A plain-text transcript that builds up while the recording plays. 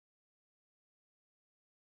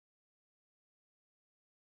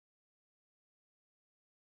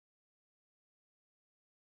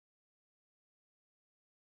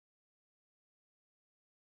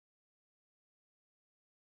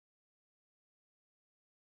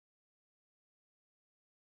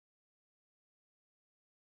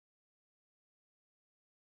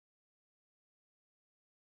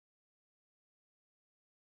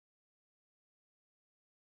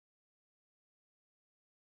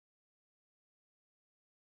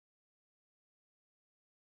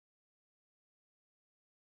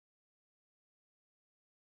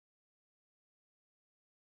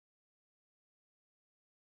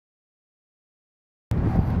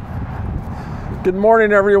Good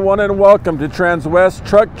morning, everyone, and welcome to Transwest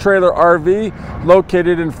Truck Trailer RV,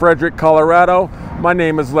 located in Frederick, Colorado. My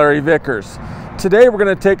name is Larry Vickers. Today we're going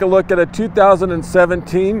to take a look at a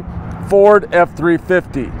 2017 Ford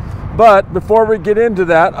F-350. But before we get into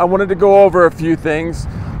that, I wanted to go over a few things.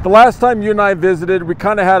 The last time you and I visited, we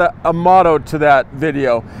kind of had a motto to that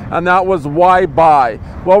video, and that was why buy?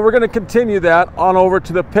 Well, we're going to continue that on over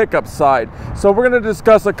to the pickup side. So we're going to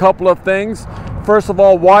discuss a couple of things. First of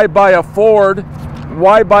all, why buy a Ford?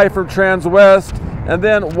 Why buy from Transwest? And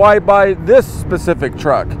then why buy this specific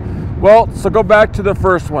truck? Well, so go back to the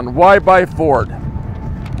first one. Why buy Ford?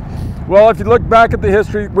 Well, if you look back at the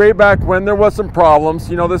history, way back when there was some problems,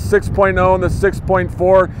 you know, the 6.0 and the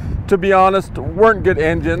 6.4, to be honest, weren't good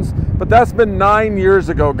engines. But that's been 9 years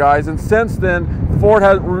ago, guys. And since then, Ford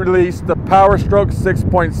has released the PowerStroke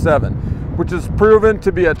 6.7, which is proven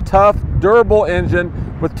to be a tough, durable engine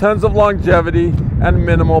with tons of longevity and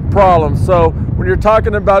minimal problems. So when you're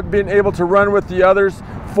talking about being able to run with the others,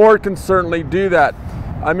 Ford can certainly do that.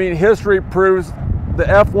 I mean, history proves the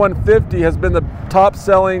F-150 has been the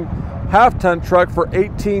top-selling half-ton truck for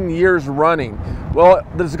 18 years running. Well,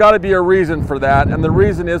 there's got to be a reason for that, and the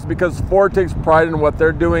reason is because Ford takes pride in what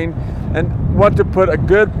they're doing and want to put a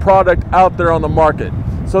good product out there on the market.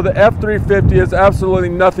 So the F-350 is absolutely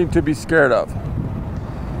nothing to be scared of.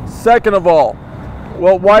 Second of all,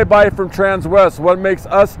 well, why buy from Transwest? What makes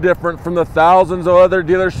us different from the thousands of other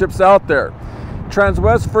dealerships out there?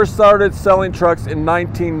 Transwest first started selling trucks in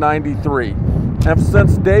 1993. And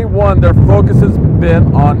since day one, their focus has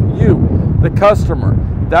been on you, the customer.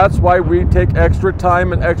 That's why we take extra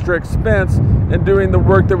time and extra expense in doing the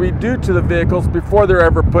work that we do to the vehicles before they're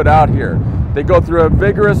ever put out here. They go through a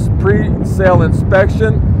vigorous pre-sale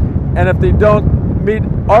inspection, and if they don't meet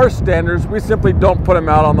our standards, we simply don't put them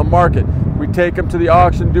out on the market. We take them to the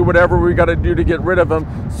auction, do whatever we got to do to get rid of them,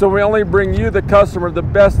 so we only bring you, the customer, the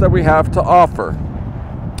best that we have to offer.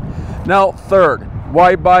 Now, third,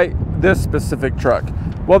 why buy this specific truck?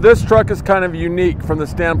 Well, this truck is kind of unique from the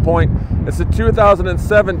standpoint, it's a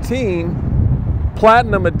 2017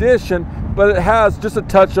 Platinum Edition, but it has just a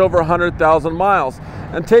touch over 100,000 miles.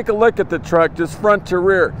 And take a look at the truck, just front to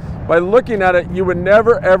rear. By looking at it, you would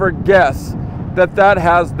never ever guess that that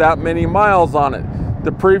has that many miles on it.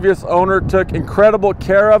 The previous owner took incredible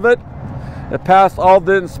care of it. It passed all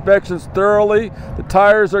the inspections thoroughly. The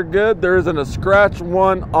tires are good. There isn't a scratch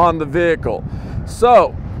one on the vehicle.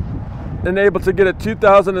 So, and able to get a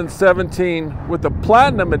 2017 with the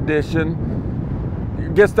Platinum Edition,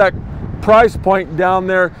 gets that price point down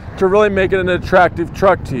there to really make it an attractive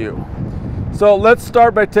truck to you. So let's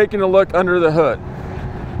start by taking a look under the hood.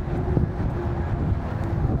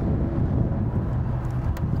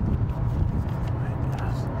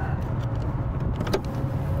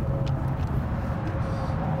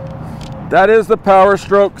 That is the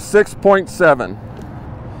PowerStroke 6.7.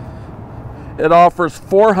 It offers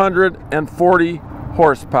 440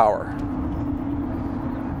 horsepower.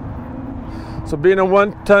 So being a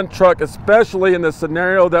one-ton truck, especially in the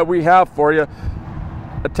scenario that we have for you,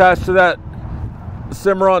 attached to that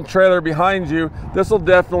Cimarron trailer behind you, this will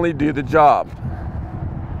definitely do the job.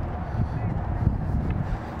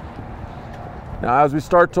 Now, as we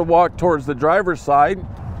start to walk towards the driver's side,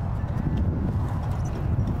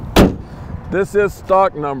 this is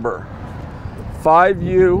stock number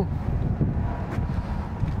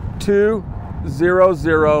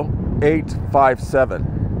 5U200857.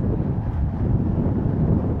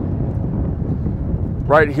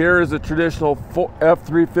 Right here is a traditional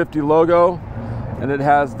F-350 logo, and it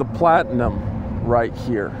has the Platinum right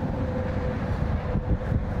here.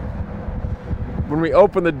 When we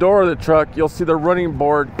open the door of the truck, you'll see the running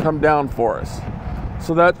board come down for us.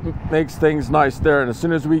 So that makes things nice there, and as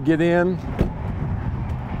soon as we get in,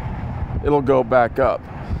 it'll go back up.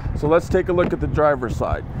 So let's take a look at the driver's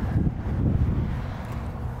side.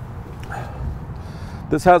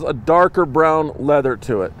 This has a darker brown leather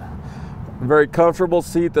to it. A very comfortable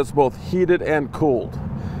seat that's both heated and cooled.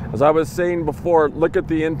 As I was saying before, look at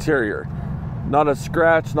the interior. Not a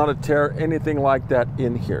scratch, not a tear, anything like that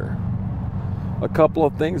in here. A couple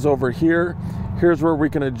of things over here. Here's where we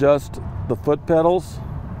can adjust the foot pedals.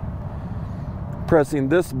 Pressing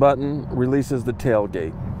this button releases the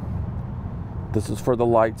tailgate. This is for the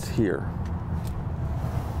lights here.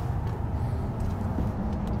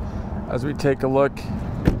 As we take a look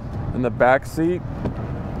in the back seat,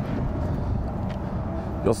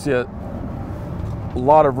 you'll see a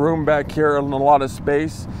lot of room back here and a lot of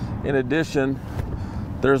space. In addition,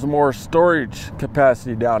 there's more storage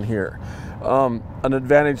capacity down here. An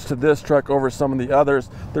advantage to this truck over some of the others,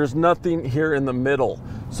 there's nothing here in the middle.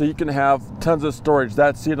 so you can have tons of storage.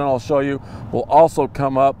 That seat, and I'll show you, will also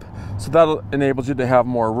come up, so that enables you to have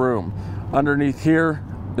more room. Underneath here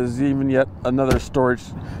is even yet another storage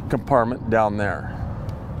compartment down there.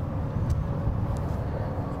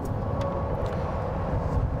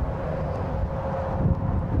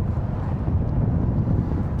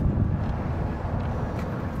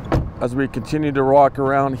 As we continue to walk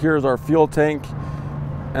around, here's our fuel tank,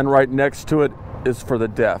 and right next to it is for the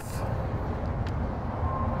deaf.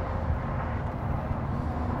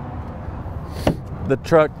 The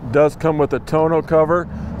truck does come with a tonneau cover,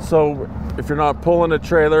 so if you're not pulling a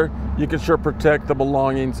trailer, you can sure protect the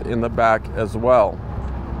belongings in the back as well.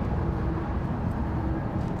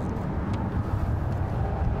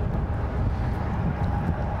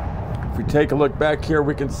 If we take a look back here,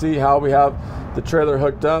 we can see how we have the trailer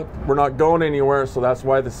hooked up. We're not going anywhere, so that's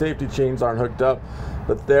why the safety chains aren't hooked up.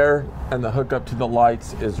 But there, and the hookup to the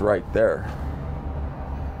lights is right there.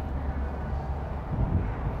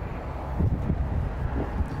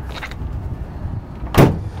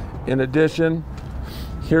 In addition,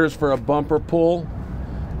 here's for a bumper pull,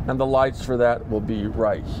 and the lights for that will be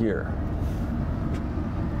right here.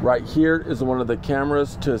 Right here is one of the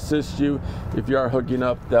cameras to assist you if you are hooking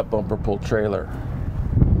up that bumper pull trailer.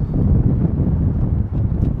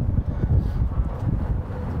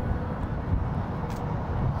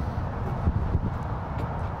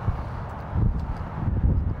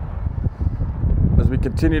 As we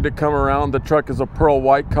continue to come around, the truck is a pearl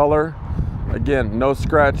white color. Again, no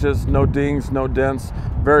scratches, no dings, no dents,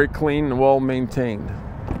 very clean and well maintained.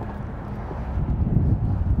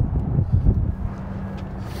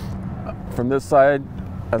 From this side,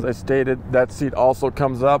 as I stated, that seat also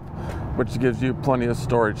comes up, which gives you plenty of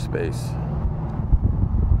storage space.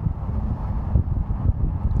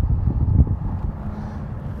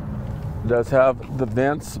 It does have the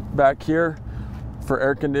vents back here for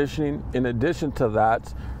air conditioning. In addition to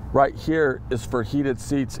that, right here is for heated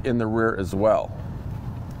seats in the rear as well.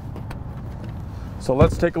 So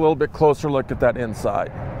let's take a little bit closer look at that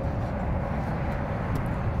inside.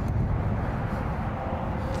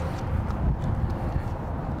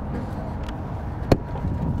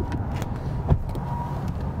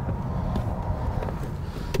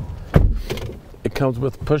 It comes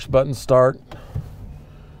with push button start.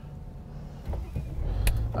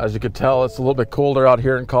 As you can tell, it's a little bit colder out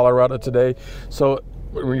here in Colorado today, so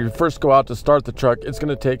when you first go out to start the truck, it's going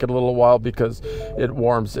to take it a little while because it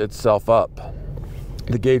warms itself up.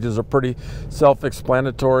 The gauges are pretty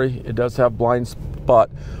self-explanatory. It does have blind spot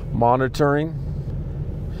monitoring.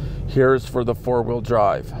 Here's for the four-wheel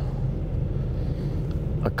drive.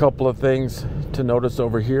 A couple of things to notice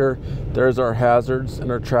over here. There's our hazards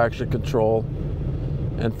and our traction control,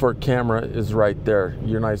 and for camera is right there.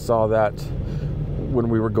 You and I saw that when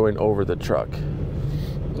we were going over the truck.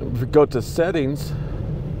 If we go to settings,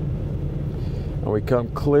 and we come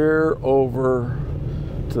clear over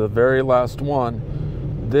to the very last one,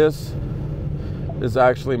 this is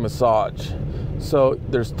actually massage. So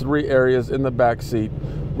there's 3 areas in the back seat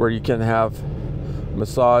where you can have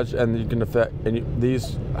massage, and you can affect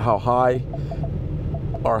these how high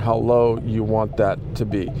or how low you want that to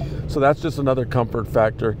be. So that's just another comfort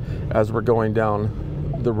factor as we're going down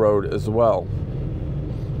the road as well.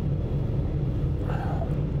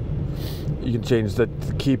 You can change the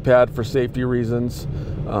keypad for safety reasons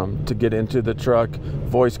to get into the truck.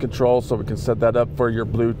 Voice control, so we can set that up for your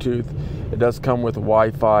Bluetooth. It does come with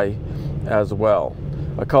Wi-Fi as well.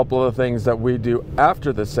 A couple of things that we do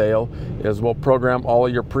after the sale is we'll program all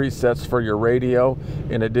of your presets for your radio.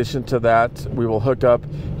 In addition to that, we will hook up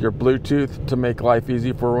your Bluetooth to make life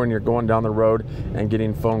easy for when you're going down the road and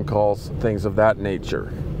getting phone calls, things of that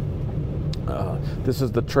nature. This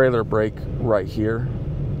is the trailer brake right here.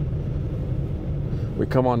 We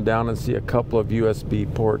come on down and see a couple of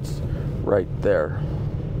USB ports right there.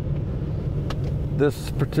 This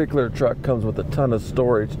particular truck comes with a ton of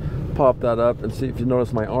storage. Pop that up and see, if you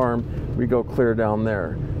notice my arm, we go clear down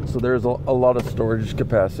there. So there's a lot of storage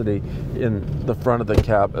capacity in the front of the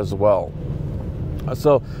cab as well.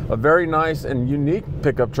 So a very nice and unique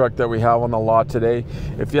pickup truck that we have on the lot today.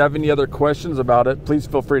 If you have any other questions about it, please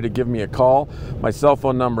feel free to give me a call. My cell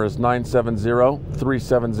phone number is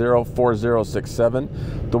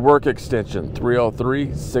 970-370-4067. The work extension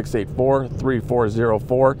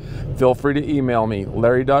 303-684-3404. Feel free to email me,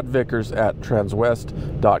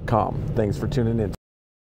 larry.vickers@transwest.com. Thanks for tuning in.